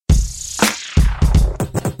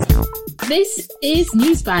This is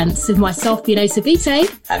News Bants with myself, Bino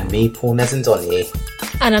Sabite. And me, Paul Nezendonyi.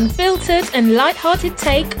 An unfiltered and light-hearted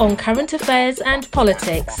take on current affairs and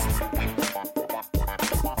politics.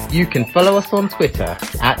 You can follow us on Twitter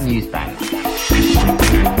at Newsbants.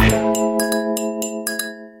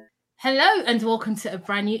 Hello and welcome to a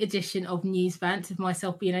brand new edition of News Bants with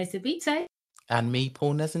myself, Bino Sabite. And me,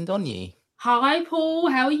 Paul Nezendonyi. Hi, Paul.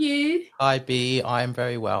 How are you? Hi, B. I am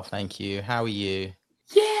very well, thank you. How are you?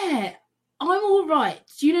 Yeah, I'm all right.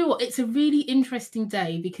 Do you know what? It's a really interesting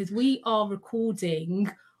day because we are recording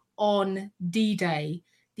on D-Day.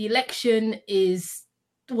 The election's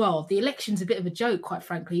a bit of a joke, quite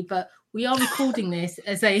frankly, but we are recording this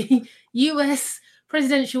as a US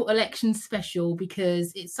presidential election special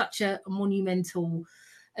because it's such a monumental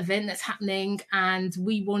event that's happening, and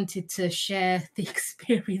we wanted to share the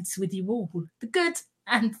experience with you all, the good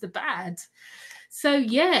and the bad. So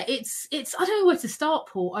yeah, it's I don't know where to start,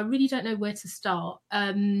 Paul. I really don't know where to start.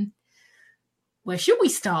 Where should we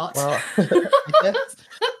start? Well, I guess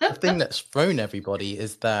the thing that's thrown everybody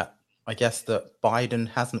is that I guess that Biden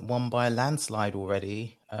hasn't won by a landslide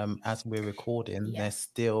already. As we're recording, They're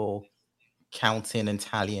still counting and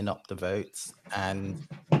tallying up the votes, and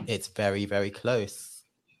it's very, very close.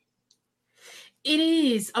 It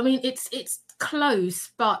is. I mean, it's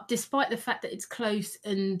close, but despite the fact that it's close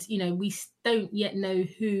and, you know, we don't yet know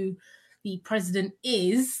who the president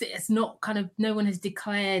is, it's not no one has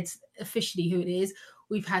declared officially who it is.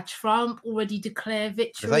 We've had Trump already declare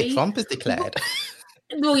victory. Trump has declared.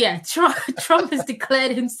 Well, yeah, Trump has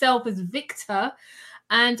declared himself as victor.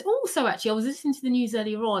 And also, actually, I was listening to the news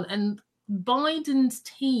earlier on, and Biden's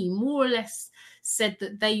team more or less said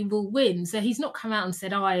that they will win. So he's not come out and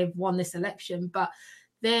said, I have won this election, but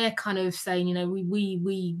they're kind of saying, you know, we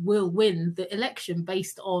will win the election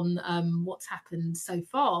based on what's happened so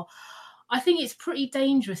far. I think it's pretty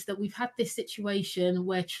dangerous that we've had this situation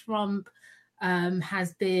where Trump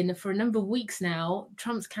has been, for a number of weeks now,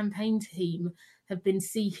 Trump's campaign team have been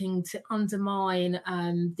seeking to undermine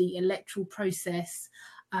the electoral process,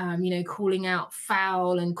 calling out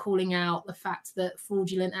foul and calling out the fact that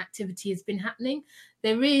fraudulent activity has been happening.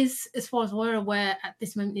 There is, as far as we're aware at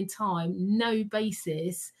this moment in time, no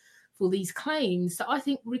basis for these claims. So I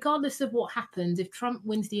think regardless of what happens, if Trump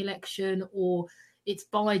wins the election or it's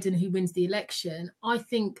Biden who wins the election, I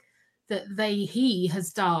think that he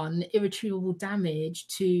has done irretrievable damage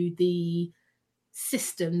to the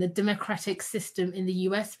system, the democratic system in the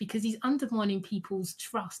US, because he's undermining people's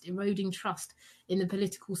trust, eroding trust in the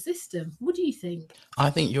political system. What do you think? I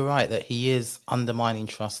think you're right that he is undermining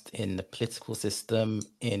trust in the political system,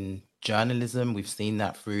 in journalism. We've seen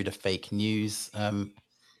that through the fake news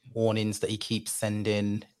warnings that he keeps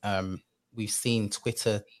sending. We've seen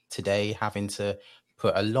Twitter today having to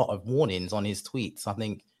put a lot of warnings on his tweets. I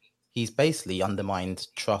think he's basically undermined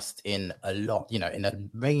trust in a lot, in a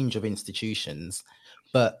range of institutions.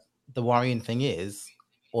 But the worrying thing is,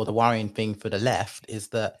 or the worrying thing for the left, is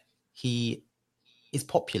that he is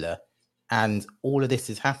popular and all of this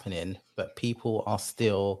is happening, but people are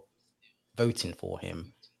still voting for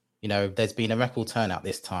him. There's been a record turnout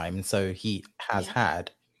this time, and so he has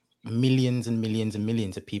had millions and millions and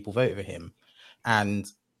millions of people vote for him. And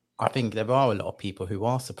I think there are a lot of people who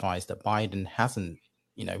are surprised that Biden hasn't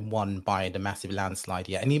won by the massive landslide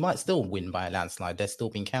yet. And he might still win by a landslide. They're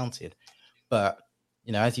still being counted. But,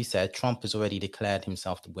 as you said, Trump has already declared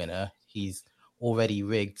himself the winner. He's already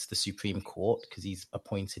rigged the Supreme Court because he's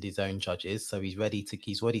appointed his own judges. So he's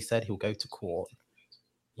already said he'll go to court.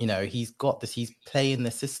 He's got this, he's playing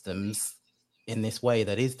the systems in this way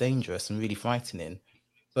that is dangerous and really frightening.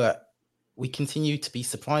 But we continue to be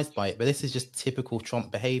surprised by it. But this is just typical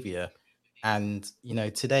Trump behavior. And,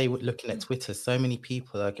 today looking at Twitter, so many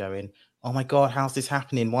people are going, oh my God, how's this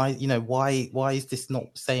happening? Why is this not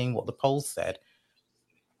saying what the polls said?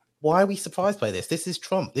 Why are we surprised by this? This is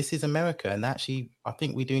Trump. This is America. And actually, I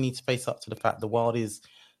think we do need to face up to the fact the world is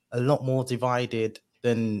a lot more divided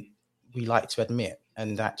than we like to admit.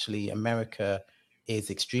 And actually, America is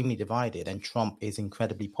extremely divided and Trump is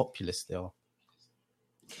incredibly popular still.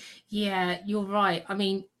 Yeah, you're right. I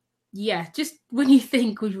mean, yeah, just when you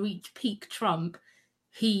think we've reached peak Trump,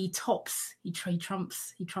 he trumps the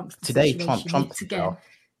today. Trump again.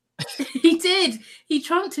 He did. He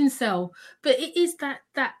trumped himself. But it is that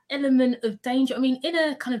element of danger. I mean, in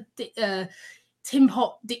a kind of Tim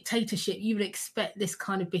Hop dictatorship, you would expect this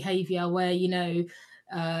kind of behavior where,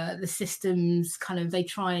 the systems they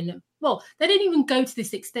try and, well, they don't even go to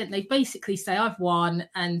this extent. They basically say, I've won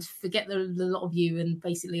and forget the lot of you. And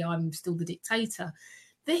basically, I'm still the dictator.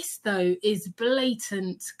 This, though, is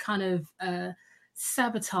blatant kind of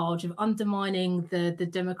sabotage, of undermining the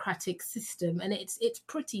democratic system, and it's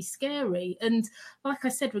pretty scary. And like I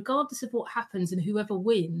said, regardless of what happens and whoever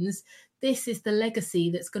wins, this is the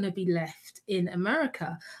legacy that's going to be left in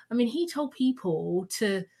America. I mean, he told people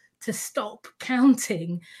to stop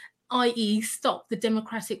counting, i.e., stop the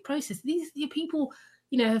democratic process. These people,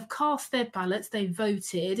 you know, have cast their ballots, they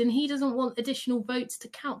voted, and he doesn't want additional votes to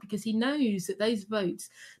count because he knows that those votes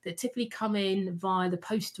that typically come in via the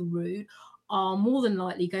postal route are more than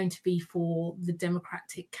likely going to be for the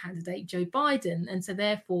Democratic candidate, Joe Biden. And so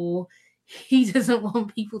therefore, he doesn't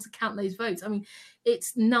want people to count those votes. I mean,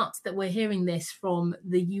 it's nuts that we're hearing this from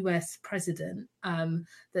the US president,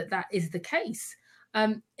 that is the case.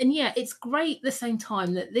 And yeah, it's great at the same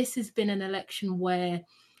time that this has been an election where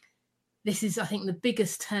this is, I think, the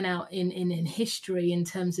biggest turnout in history in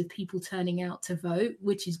terms of people turning out to vote,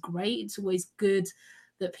 which is great. It's always good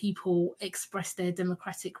that people express their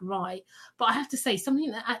democratic right. But I have to say,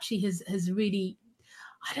 something that actually has really,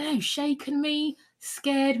 I don't know, shaken me,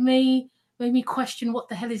 scared me, made me question what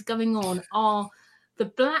the hell is going on are the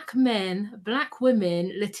black men, black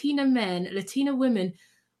women, Latina men, Latina women,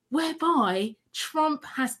 whereby Trump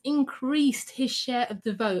has increased his share of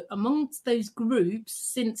the vote amongst those groups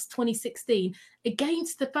since 2016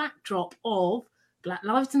 against the backdrop of Black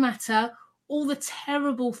Lives Matter, all the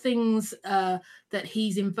terrible things that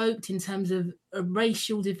he's invoked in terms of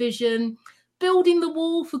racial division, building the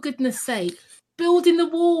wall, for goodness sake, building the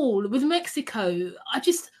wall with Mexico.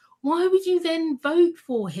 Why would you then vote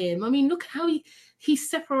for him? I mean, look how he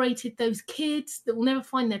separated those kids that will never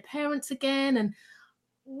find their parents again. And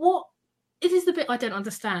what it is the bit I don't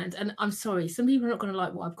understand, and I'm sorry, some people are not going to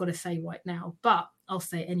like what I've got to say right now, but I'll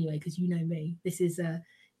say it anyway because you know me. This is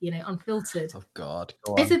unfiltered. Oh God,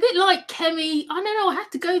 it's a bit like Kemi. I don't know. I have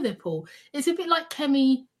to go there, Paul. It's a bit like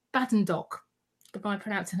Kemi Badenoch, if I'm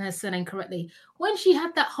pronouncing her surname correctly, when she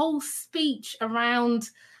had that whole speech around,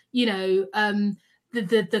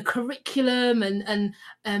 the curriculum and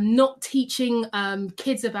not teaching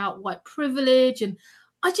kids about white privilege, and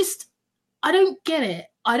I don't get it.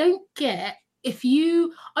 I don't get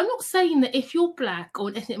I'm not saying that if you're black or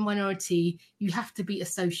an ethnic minority, you have to be a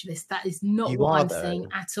socialist. That is not what I'm saying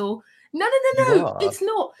at all. No, it's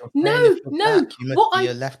not. No. Black, you must be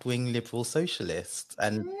a left-wing liberal socialist.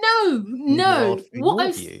 And no. No. What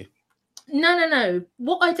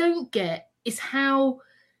I don't get is how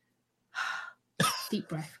deep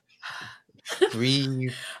breath.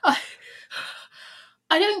 Breathe. I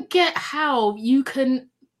don't get how you can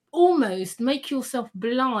almost make yourself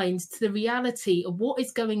blind to the reality of what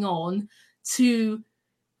is going on to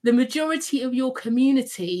the majority of your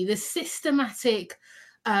community, the systematic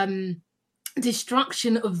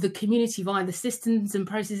destruction of the community via the systems and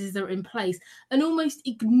processes that are in place, and almost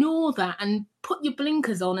ignore that and put your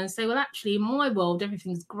blinkers on and say, well, actually, in my world,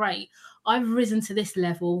 everything's great. I've risen to this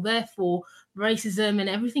level, therefore racism and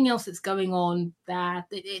everything else that's going on, that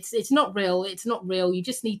it's not real. It's not real. You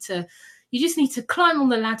just need to climb on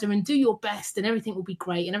the ladder and do your best, and everything will be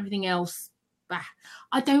great, and everything else, bah.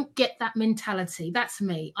 I don't get that mentality. That's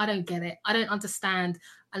me. I don't get it. I don't understand.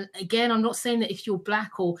 And again, I'm not saying that if you're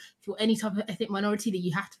black or if you're any type of ethnic minority that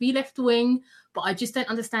you have to be left wing, but I just don't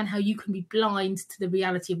understand how you can be blind to the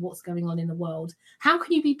reality of what's going on in the world. How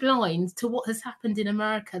can you be blind to what has happened in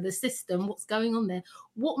America, the system, what's going on there?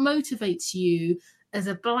 What motivates you as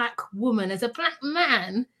a black woman, as a black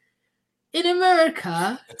man in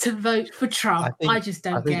America to vote for Trump? I just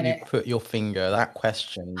don't get it. Put your finger, that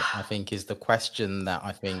question, I think, is the question that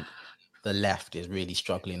I think the left is really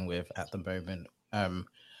struggling with at the moment.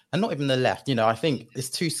 And not even the left, I think it's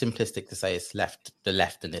too simplistic to say it's the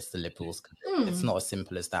left and it's the liberals. It's not as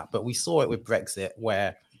simple as that. But we saw it with Brexit,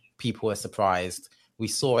 where people were surprised. We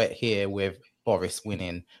saw it here with Boris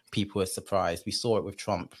winning. People were surprised. We saw it with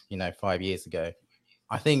Trump, 5 years ago.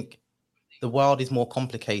 I think the world is more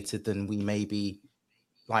complicated than we maybe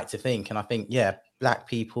like to think. And I think, black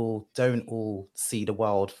people don't all see the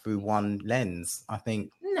world through one lens. I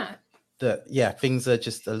think that, things are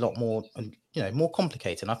just a lot more, more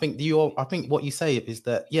complicated. And I think what you say is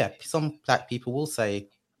that, some black people will say,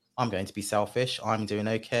 I'm going to be selfish. I'm doing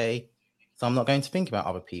okay, so I'm not going to think about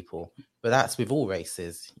other people. But that's with all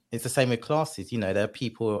races. It's the same with classes. There are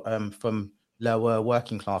people from lower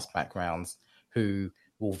working class backgrounds who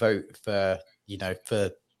will vote for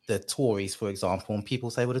the Tories, for example, and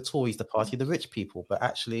people say, well, the Tories, the party of the rich people, but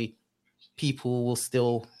actually people will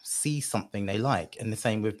still see something they like. And the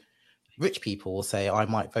same with rich people will say, I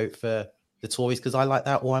might vote for the Tories because I like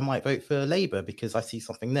that, or I might vote for Labour because I see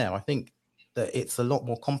something there. I think that it's a lot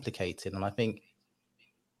more complicated, and I think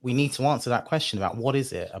we need to answer that question about what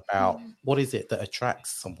is it that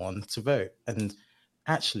attracts someone to vote. And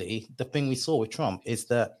actually, the thing we saw with Trump is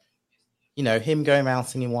that, you know, him going around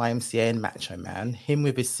singing YMCA and Macho Man, him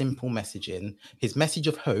with his simple messaging, his message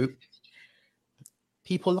of hope,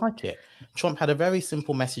 people like it. Trump had a very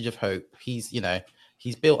simple message of hope. He's, you know,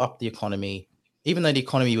 he's built up the economy, even though the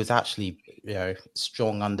economy was actually, you know,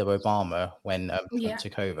 strong under Obama when Trump Yeah.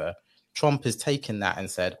 took over. Trump has taken that and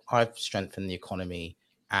said, I've strengthened the economy,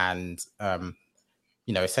 and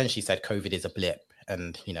you know, essentially said COVID is a blip,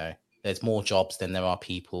 and, you know, there's more jobs than there are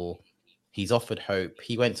people. He's offered hope.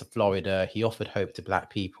 He went to Florida. He offered hope to Black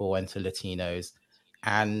people and to Latinos,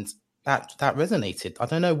 and that resonated. I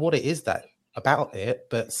don't know what it is that about it,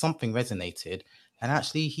 but something resonated. And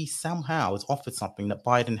actually, he somehow has offered something that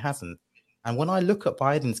Biden hasn't. And when I look at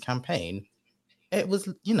Biden's campaign, it was,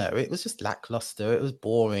 you know, it was just lackluster. It was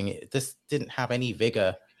boring. It just didn't have any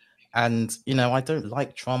vigor. And, you know, I don't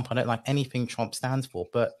like Trump. I don't like anything Trump stands for,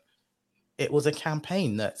 but it was a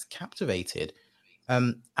campaign that's captivated.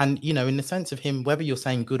 And, you know, in the sense of him, whether you're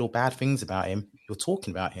saying good or bad things about him, you're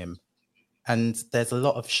talking about him. And there's a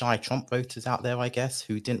lot of shy Trump voters out there, I guess,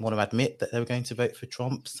 who didn't want to admit that they were going to vote for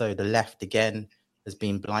Trump. So the left, again, has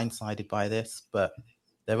been blindsided by this. But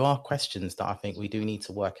there are questions that I think we do need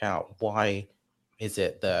to work out. Why is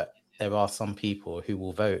it that there are some people who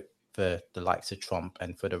will vote for the likes of Trump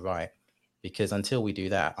and for the right? Because until we do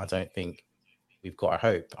that, I don't think we've got a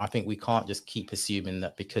hope. I think we can't just keep assuming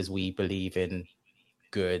that because we believe in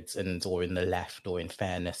goods and or in the left or in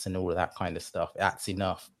fairness and all of that kind of stuff, that's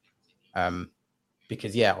enough.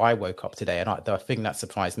 Because yeah, I woke up today and the thing that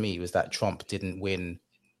surprised me was that Trump didn't win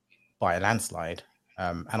by a landslide.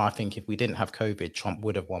 And I think if we didn't have COVID, Trump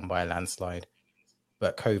would have won by a landslide.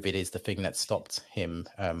 But COVID is the thing that stopped him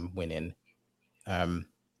winning. And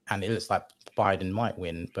it looks like Biden might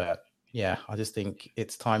win. But yeah, I just think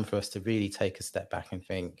it's time for us to really take a step back and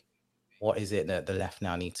think, what is it that the left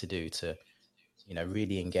now need to do to, you know,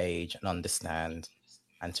 really engage and understand,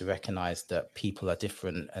 and to recognize that people are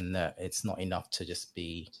different and that it's not enough to just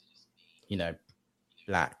be, you know,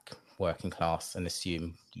 Black, working class and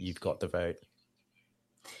assume you've got the vote.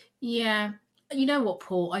 Yeah. You know what,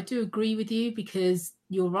 Paul? I do agree with you because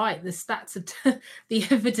you're right. The stats of the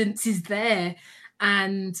evidence is there.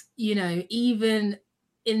 And, you know, even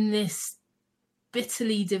in this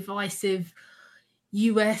bitterly divisive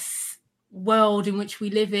US world in which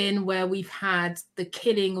we live in, where we've had the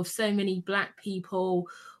killing of so many Black people,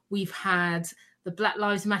 we've had the Black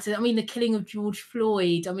Lives Matter, I mean, the killing of George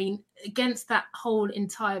Floyd. I mean, against that whole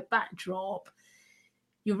entire backdrop,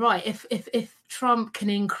 you're right. If Trump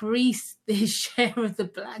can increase his share of the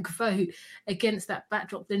Black vote against that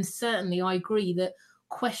backdrop, then certainly I agree that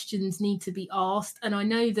questions need to be asked. And I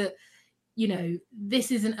know that, you know,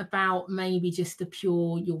 this isn't about maybe just the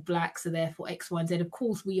pure you're Black, so therefore X, Y, and Z. Of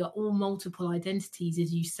course, we are all multiple identities,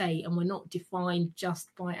 as you say, and we're not defined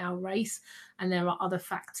just by our race. And there are other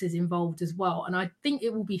factors involved as well. And I think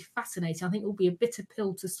it will be fascinating. I think it will be a bitter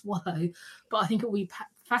pill to swallow, but I think it will be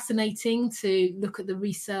fascinating to look at the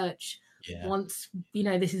research once, you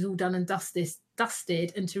know, this is all done and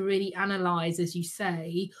dusted, and to really analyze, as you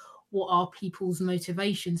say, what are people's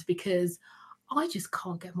motivations, because I just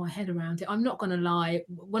can't get my head around it. I'm not going to lie.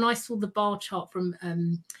 When I saw the bar chart from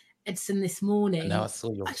Edson this morning, Now I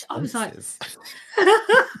saw your I was like, responses.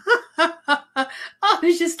 I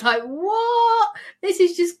was just like, what? This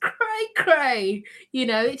is just cray. You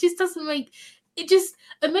know, it just doesn't make it just,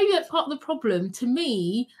 and maybe that's part of the problem to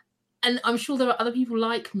me. And I'm sure there are other people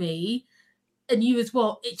like me and you as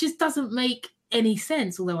well. It just doesn't make any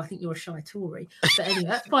sense, although I think you're a shy Tory. But anyway,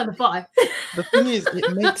 that's by the by. The thing is,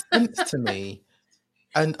 it makes sense to me.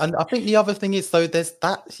 And I think the other thing is, so there's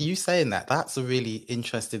that, you saying that, that's a really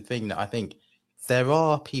interesting thing, that I think there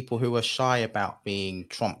are people who are shy about being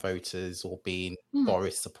Trump voters or being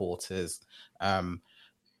Boris supporters,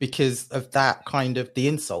 because of that kind of the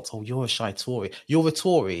insult. Oh, you're a shy Tory. You're a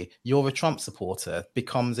Tory. You're a Trump supporter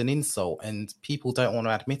becomes an insult, and people don't want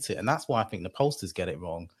to admit it. And that's why I think the pollsters get it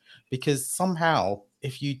wrong, because somehow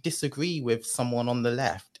if you disagree with someone on the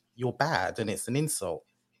left, you're bad and it's an insult.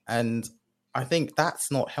 And I think that's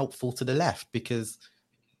not helpful to the left, because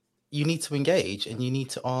you need to engage and you need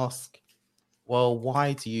to ask, well,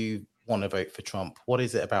 why do you want to vote for Trump? What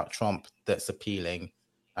is it about Trump that's appealing?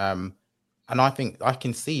 And I think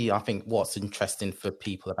what's interesting for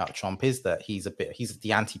people about Trump is that he's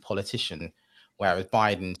the anti-politician, whereas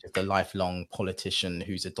Biden's just a lifelong politician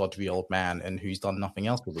who's a doddery old man and who's done nothing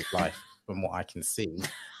else with his life, from what I can see.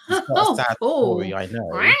 It's not a sad story, I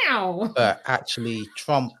know. Wow. But actually,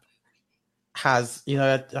 Trump has, you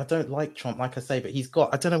know, I don't like Trump, like I say, but he's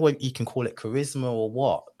got, I don't know what you can call it, charisma or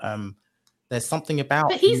what. there's something about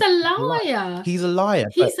But he's him. a People like liar. he's a liar,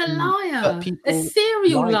 He's a but liar, a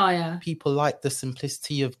serial liar. people like the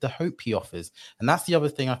simplicity of the hope he offers, and that's the other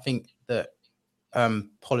thing I think that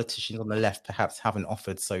politicians on the left perhaps haven't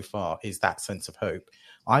offered so far, is that sense of hope.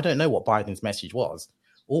 I don't know what Biden's message was.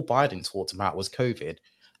 All Biden talked about was COVID.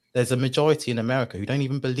 There's a majority in America who don't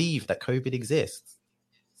even believe that COVID exists.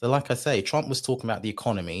 So, like I say, Trump was talking about the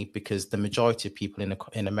economy because the majority of people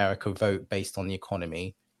in America vote based on the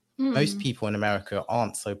economy. Most people in America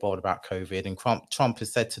aren't so bothered about COVID, and Trump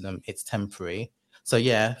has said to them it's temporary. So,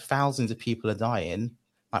 yeah, thousands of people are dying,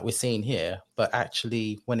 like we're seeing here. But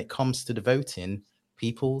actually, when it comes to the voting,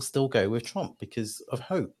 people still go with Trump because of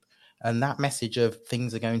hope. And that message of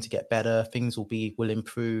things are going to get better, things will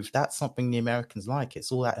improve, that's something the Americans like.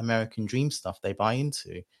 It's all that American dream stuff they buy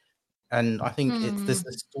into. And I think there's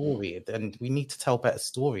a story, and we need to tell better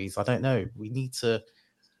stories. I don't know. We need to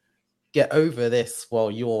get over this.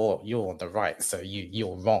 Well, you're on the right, so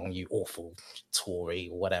you're wrong, you awful Tory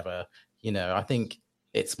or whatever. I think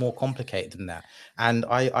it's more complicated than that. And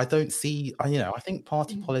I don't see. I think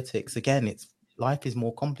party politics again. Life is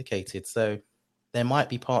more complicated. So there might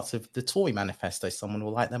be parts of the Tory manifesto someone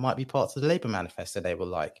will like. There might be parts of the Labour manifesto they will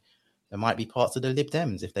like. There might be parts of the Lib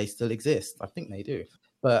Dems if they still exist. I think they do,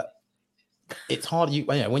 but it's hard.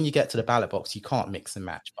 When you get to the ballot box, you can't mix and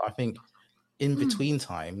match. But I think in between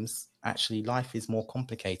times, actually, life is more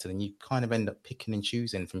complicated, and you kind of end up picking and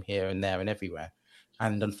choosing from here and there and everywhere.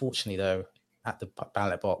 And unfortunately, though, at the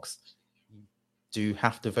ballot box, you do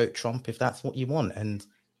have to vote Trump if that's what you want. And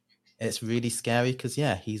it's really scary because,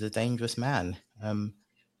 yeah, he's a dangerous man. And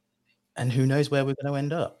who knows where we're going to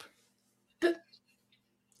end up.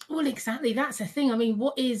 Well, exactly. That's the thing. I mean,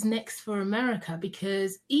 what is next for America?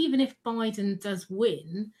 Because even if Biden does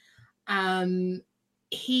win,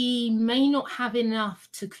 he may not have enough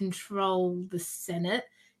to control the Senate.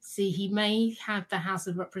 See, he may have the House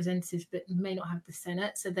of Representatives, but may not have the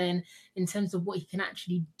Senate. So then, in terms of what he can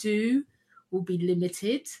actually do, will be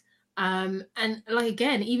limited. And like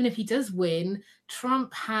again, even if he does win,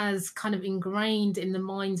 Trump has kind of ingrained in the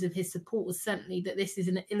minds of his supporters certainly that this is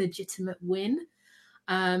an illegitimate win.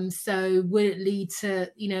 So will it lead to,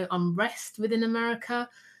 unrest within America?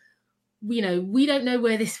 We don't know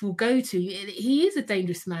where this will go to. He is a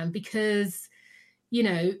dangerous man because,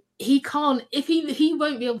 he can't, if he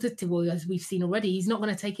won't be able to, well, as we've seen already, he's not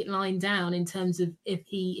going to take it lying down in terms of if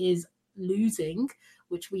he is losing,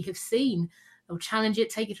 which we have seen. They'll challenge it,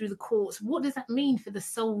 take it through the courts. What does that mean for the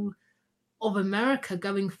soul of America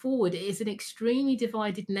going forward? It is an extremely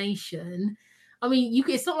divided nation. I mean,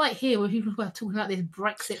 it's not like here where people are talking about this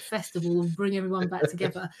Brexit festival and bring everyone back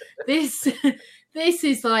together. This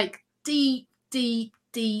is like deep, deep,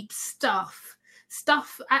 deep stuff.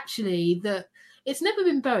 Stuff actually that it's never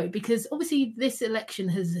been buried, because obviously this election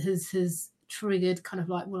has triggered kind of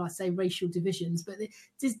like, well, I say racial divisions, but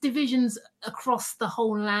there's divisions across the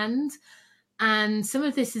whole land. And some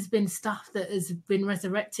of this has been stuff that has been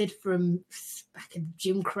resurrected from back in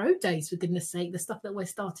Jim Crow days, for goodness sake, the stuff that we're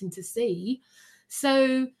starting to see.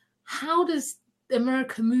 So how does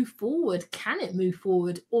America move forward? Can it move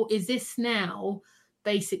forward? Or is this now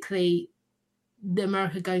basically the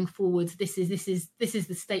America going forward? This is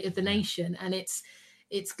the state of the nation, and it's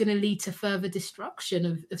going to lead to further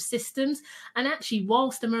destruction of systems. And actually,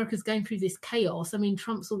 whilst America's going through this chaos, I mean,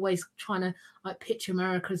 Trump's always trying to pitch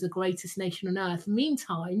America as the greatest nation on earth.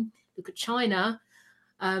 Meantime, look at China.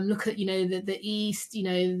 Look at, the East,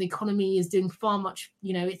 the economy is doing far much,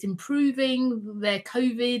 it's improving. Their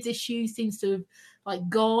COVID issue seems to have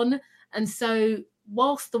gone. And so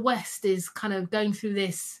whilst the West is kind of going through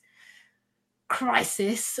this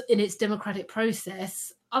crisis in its democratic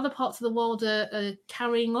process, other parts of the world are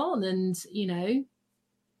carrying on. And,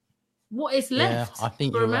 what is left I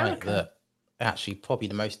think for you're America? right that actually probably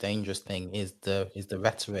the most dangerous thing is the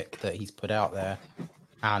rhetoric that he's put out there.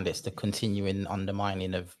 And it's the continuing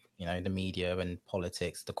undermining of, the media and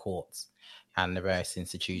politics, the courts and the various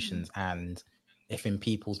institutions. And if in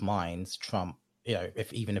people's minds, Trump,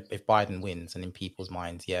 if Biden wins and in people's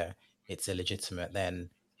minds, it's illegitimate,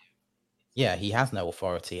 then, he has no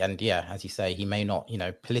authority. And as you say, he may not,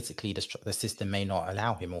 politically, the system may not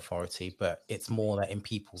allow him authority, but it's more that in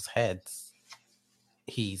people's heads,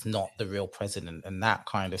 he's not the real president. And that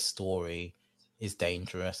kind of story is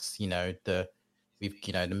dangerous. The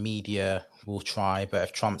media will try, but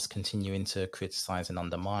if Trump's continuing to criticize and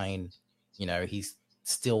undermine, he's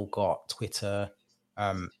still got Twitter.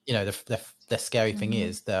 The scary thing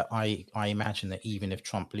is that I imagine that even if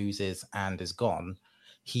Trump loses and is gone,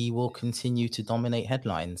 he will continue to dominate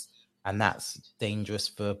headlines, and that's dangerous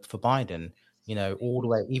for Biden. All the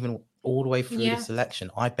way, even all the way through Yeah. this election.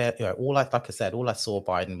 I bet, like I said, all I saw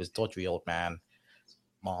Biden was dodgy old man,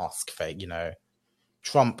 mask, fake. When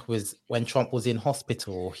Trump was in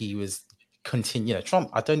hospital, he was Trump.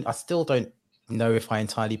 I still don't know if I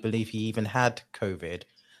entirely believe he even had COVID,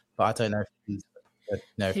 but I don't know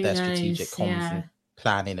if Who their strategic knows? comms Yeah. and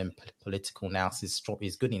planning and political analysis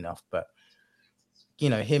is good enough. But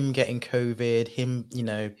him getting COVID, him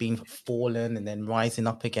being fallen and then rising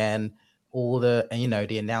up again, all the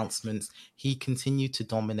the announcements, he continued to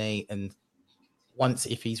dominate. And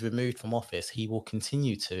if he's removed from office, he will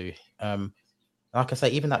continue to. Like I say,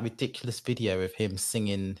 even that ridiculous video of him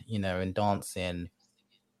singing, and dancing,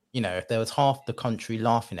 there was half the country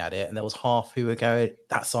laughing at it, and there was half who were going,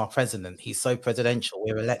 "That's our president. He's so presidential.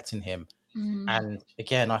 We're electing him." Mm. And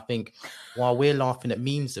again, I think while we're laughing at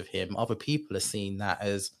memes of him, other people are seeing that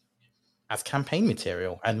as campaign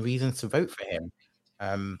material and reasons to vote for him.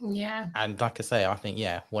 Yeah. And like I say, I think,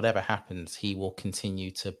 whatever happens, he will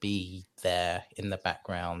continue to be there in the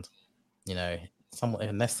background.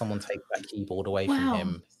 Unless someone takes that keyboard away from Wow.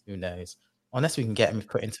 him, who knows? Unless we can get him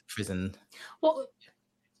put into prison. What?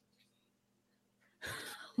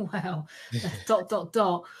 Wow. Dot, dot,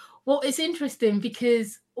 dot. Well, it's interesting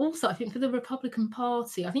because also I think for the Republican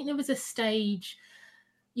Party, I think there was a stage,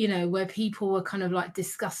 where people were kind of like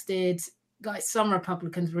disgusted. Like some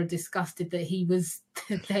Republicans were disgusted that he was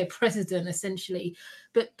their president, essentially.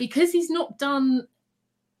 But because he's not done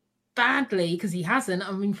badly, because he hasn't.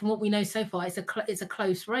 I mean, from what we know so far, it's a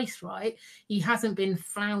close race, right? He hasn't been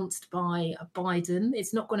flounced by Biden.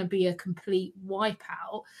 It's not going to be a complete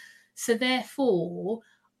wipeout. So therefore,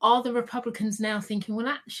 are the Republicans now thinking, well,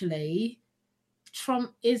 actually,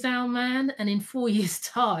 Trump is our man, and in 4 years'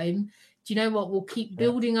 time, do you know what? We'll keep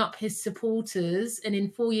building up his supporters, and in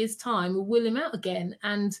 4 years' time, we'll wheel him out again.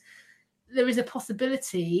 And there is a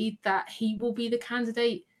possibility that he will be the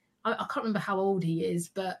candidate. I can't remember how old he is,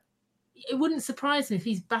 but it wouldn't surprise me if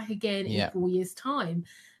he's back again in 4 years' time.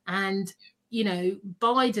 And,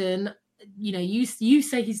 Biden, you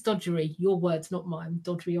say he's dodgery, your words, not mine,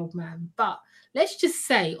 dodgery old man. But let's just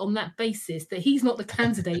say on that basis that he's not the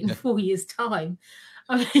candidate in 4 years' time.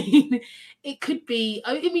 I mean, it could be,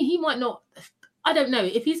 he might not, I don't know.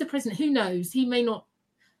 If he's the president, who knows? He may not.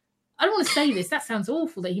 I don't want to say this. That sounds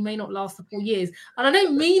awful that he may not last the 4 years. And I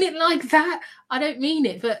don't mean it like that. I don't mean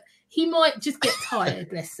it. But he might just get tired,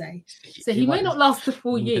 let's say. So he may not last the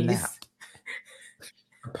 4 years.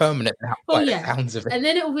 A permanent nap. Oh, yeah. Sounds of it. And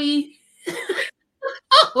then it'll be...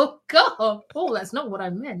 oh, God. Oh, that's not what I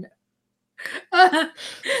meant.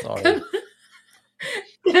 Sorry.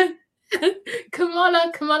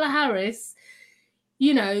 Kamala Harris,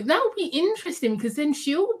 that would be interesting because then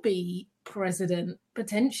she'll be president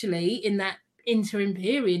potentially in that interim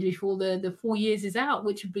period before the 4 years is out,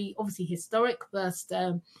 which would be obviously historic. First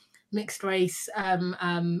mixed race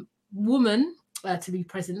woman to be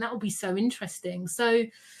president. That would be so interesting. So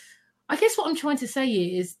I guess what I'm trying to say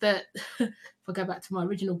is that if I go back to my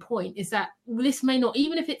original point, is that this may not,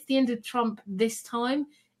 even if it's the end of Trump this time,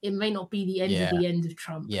 it may not be the end of the end of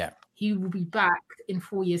Trump. Yeah. He will be back in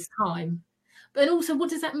 4 years' time. But also, what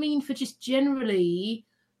does that mean for just generally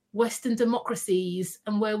Western democracies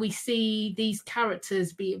and where we see these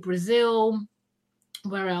characters, be it Brazil,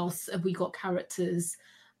 where else have we got characters?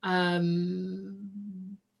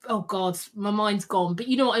 Oh, God, my mind's gone. But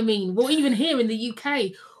you know what I mean? Well, even here in the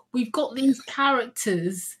UK, we've got these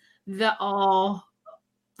characters that are,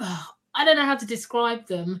 I don't know how to describe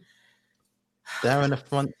them. They're on the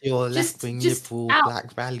front of your left-wing liberal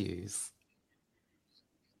black values.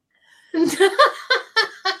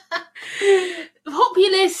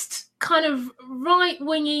 Populist kind of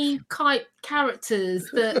right-wingy type characters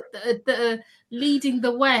that are leading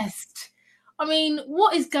the West. I mean,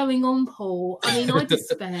 what is going on, Paul? I mean, I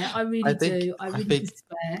despair. I really do. I really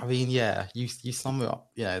despair. I mean, yeah, you sum it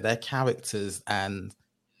up. They're characters, and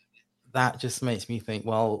that just makes me think,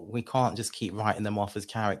 well, we can't just keep writing them off as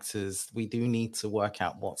characters. We do need to work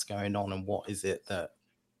out what's going on and what is it that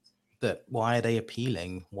why are they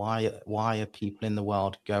appealing? Why are people in the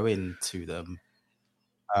world going to them?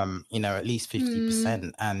 At least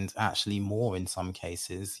 50% and actually more in some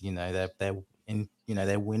cases.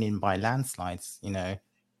 They're winning by landslides.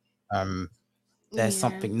 There's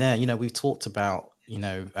something there. We've talked about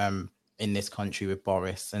in this country with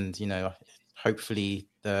Boris, and hopefully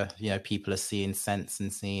the people are seeing sense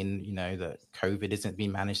and seeing that COVID isn't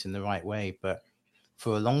being managed in the right way. But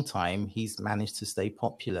for a long time, he's managed to stay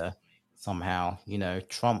popular somehow.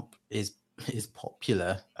 Trump is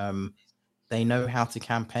popular. They know how to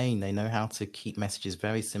campaign. They know how to keep messages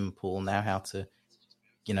very simple, know how to,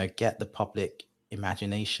 get the public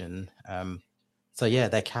imagination. So So yeah,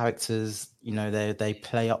 their characters, they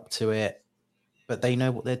play up to it, but they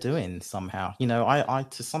know what they're doing somehow. I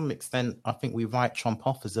to some extent, I think we write Trump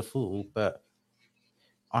off as a fool, but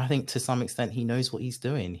I think to some extent he knows what he's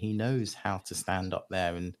doing. He knows how to stand up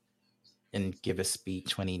there and give a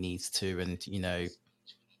speech when he needs to, and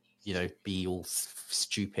be all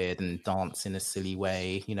stupid and dance in a silly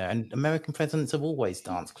way. And American presidents have always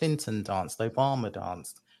danced. Clinton danced, Obama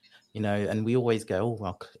danced. And we always go, oh,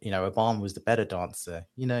 well, Obama was the better dancer.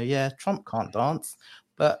 Yeah, Trump can't dance,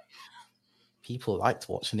 but people liked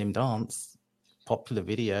watching him dance. Popular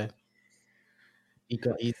video. He's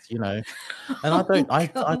and I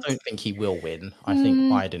don't think he will win. I think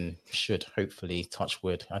Biden should hopefully, touch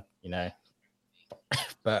wood,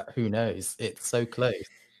 but who knows? It's so close.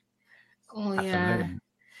 Oh, yeah.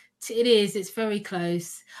 It is. It's very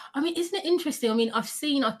close. I mean, isn't it interesting? I mean, I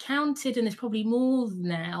counted, and there's probably more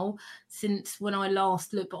now since when I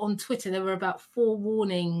last looked, but on Twitter, there were about 4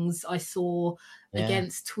 warnings I saw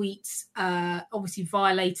against tweets, obviously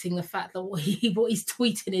violating the fact that what he's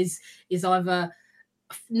tweeting is either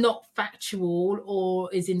not factual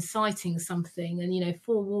or is inciting something. And,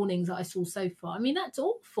 4 warnings that I saw so far. I mean, that's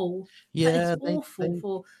awful. Yeah, that is awful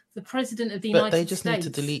for the president of the United States. But they just need to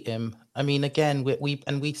delete him. I mean, again,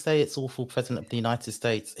 we say it's awful, president of the United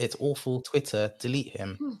States. It's awful, Twitter. Delete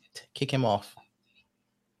him. Kick him off.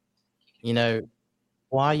 Why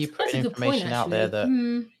are you putting information out there that,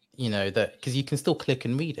 that, because you can still click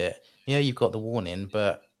and read it. Yeah, you've got the warning,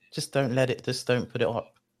 but just don't put it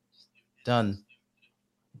up. Done.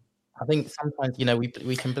 I think sometimes,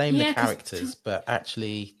 we can blame the characters, but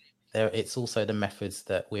actually it's also the methods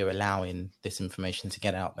that we're allowing this information to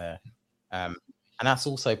get out there. And that's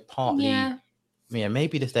also partly,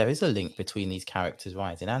 maybe there is a link between these characters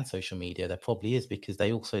rising and social media. There probably is, because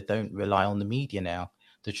they also don't rely on the media now,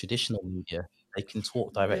 the traditional media. They can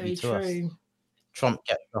talk directly to us. Trump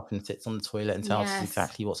gets up and sits on the toilet and tells us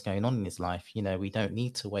exactly what's going on in his life. We don't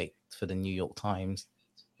need to wait for the New York Times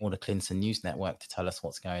or the Clinton News Network to tell us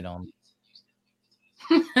what's going on.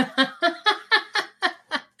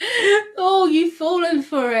 Oh, you've fallen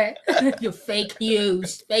for it. You're fake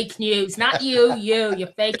news. Fake news. Not you. You're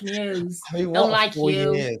fake news. I mean, don't like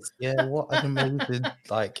you. Years. Yeah, what an amazing,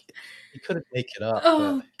 you couldn't make it up.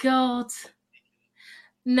 Oh, God.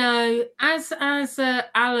 No, as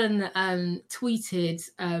Alan tweeted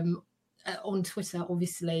on Twitter,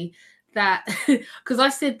 obviously, that because I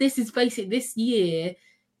said this is basically this year,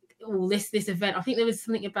 or this event. I think there was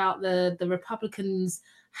something about the Republicans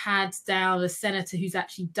had down a senator who's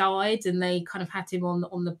actually died, and they kind of had him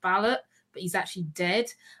on the ballot, but he's actually dead.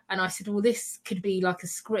 And I said, well, this could be like a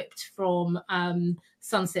script from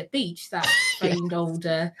Sunset Beach, that famed old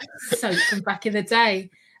soap from back in the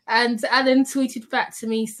day. And Alan tweeted back to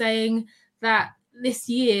me saying that this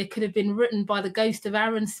year could have been written by the ghost of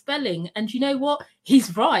Aaron Spelling. And you know what?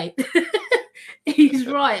 He's right. He's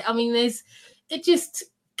right. I mean, it's just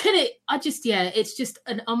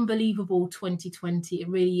an unbelievable 2020. It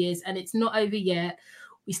really is. And it's not over yet.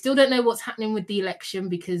 We still don't know what's happening with the election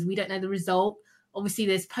because we don't know the result. Obviously,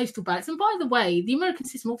 there's postal ballots. And by the way, the American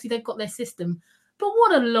system, obviously, they've got their system. But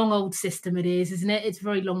what a long old system it is, isn't it? It's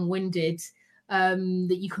very long-winded.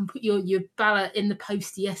 That you can put your ballot in the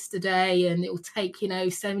post yesterday and it will take,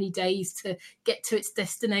 so many days to get to its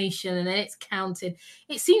destination and then it's counted.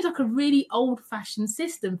 It seems like a really old-fashioned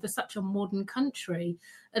system for such a modern country.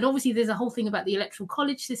 And obviously there's a whole thing about the electoral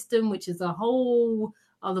college system, which is a whole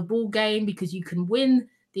other ball game because you can win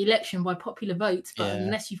the election by popular votes, but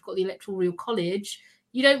unless you've got the electoral college,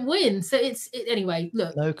 you don't win. So anyway,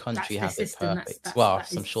 look. No country has it perfect.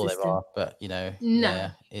 I'm sure there are, but, no.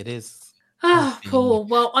 Yeah, it is. Oh, Paul.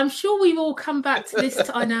 Well, I'm sure we will come back to this.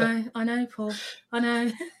 I know, Paul. I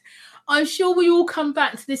know. I'm sure we will come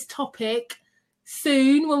back to this topic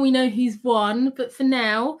soon when we know who's won. But for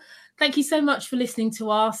now, thank you so much for listening to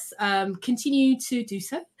us. Continue to do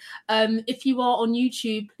so. If you are on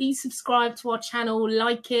YouTube, please subscribe to our channel,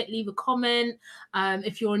 like it, leave a comment.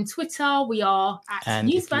 If you're on Twitter, we are at And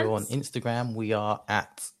News if Bants. you're on Instagram, we are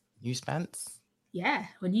at News Bants. Yeah,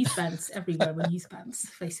 we're News Bants everywhere. We're News Bants,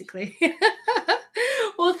 basically.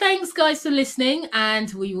 Well, thanks, guys, for listening,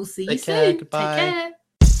 and we will see you soon. Goodbye. Take care.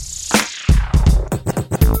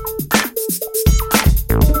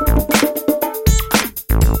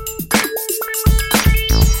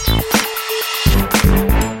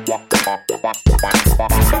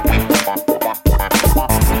 Bye.